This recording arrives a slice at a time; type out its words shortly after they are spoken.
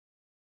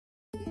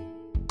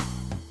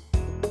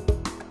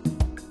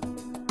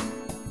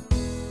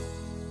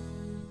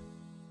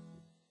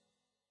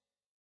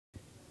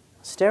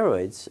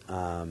Steroids,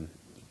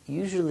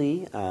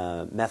 usually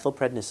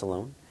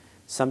methylprednisolone,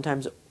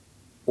 sometimes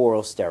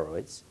oral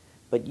steroids,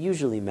 but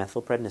usually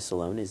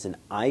methylprednisolone is an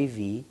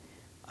IV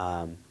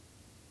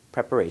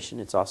preparation.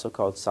 It's also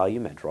called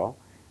solumedrol,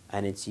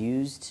 and it's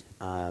used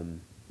to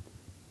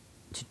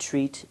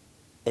treat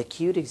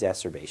acute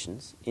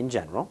exacerbations in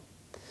general.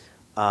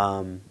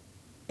 And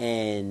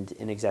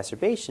an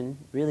exacerbation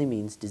really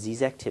means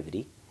disease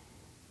activity,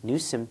 new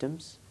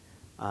symptoms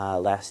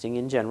lasting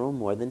in general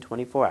more than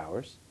 24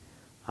 hours.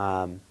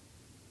 And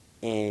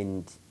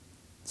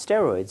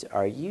steroids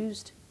are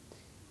used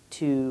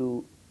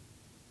to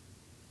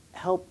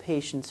help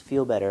patients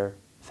feel better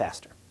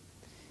faster.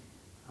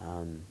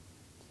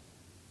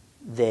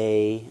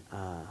 They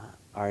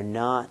are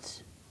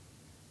not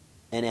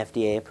an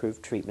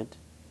FDA-approved treatment,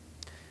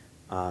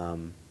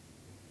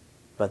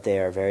 but they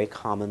are very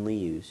commonly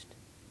used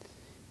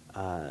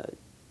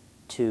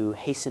to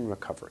hasten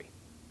recovery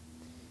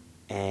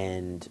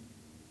and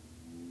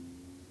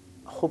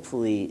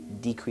hopefully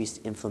decrease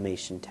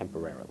inflammation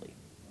temporarily.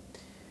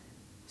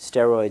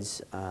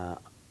 Steroids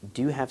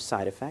do have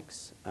side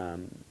effects.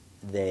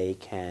 They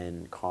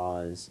can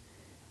cause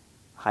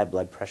high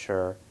blood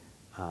pressure.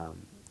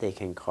 They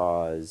can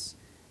cause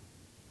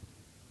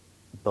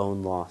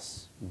bone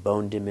loss,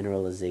 bone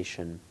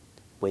demineralization,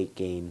 weight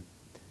gain.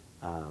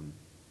 And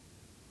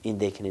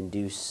they can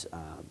induce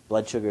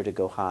blood sugar to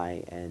go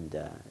high and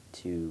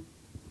to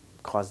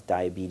cause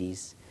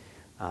diabetes.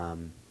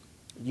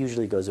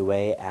 Usually goes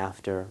away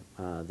after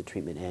the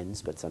treatment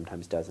ends, but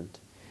sometimes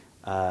doesn't.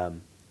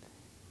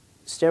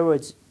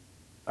 Steroids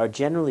are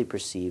generally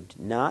perceived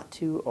not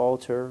to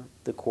alter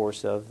the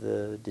course of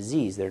the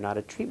disease. They're not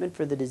a treatment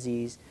for the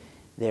disease.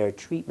 They're a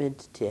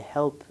treatment to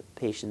help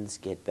patients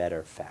get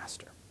better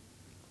faster.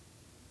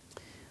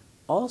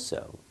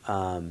 Also,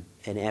 an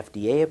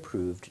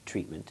FDA-approved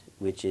treatment,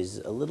 which is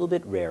a little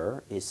bit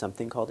rarer, is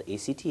something called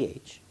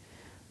ACTH.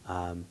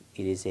 It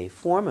is a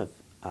form of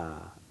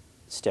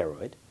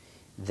steroid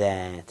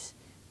that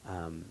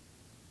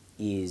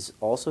is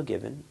also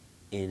given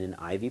in an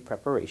IV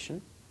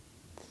preparation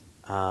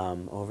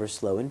over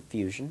slow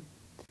infusion,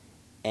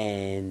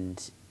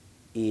 and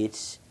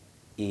it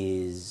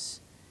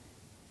is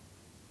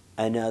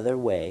another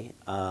way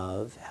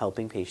of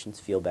helping patients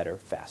feel better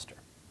faster.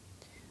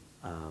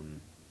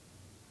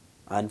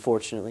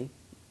 Unfortunately,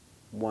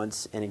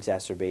 once an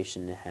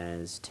exacerbation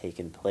has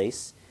taken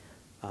place,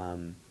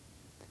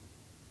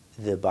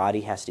 the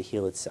body has to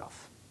heal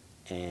itself.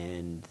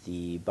 And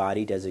the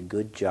body does a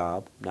good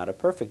job, not a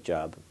perfect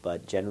job,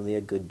 but generally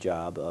a good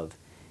job of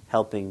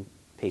helping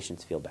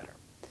patients feel better.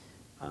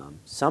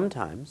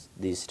 Sometimes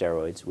these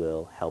steroids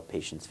will help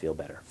patients feel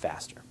better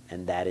faster,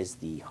 and that is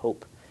the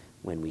hope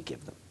when we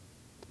give them.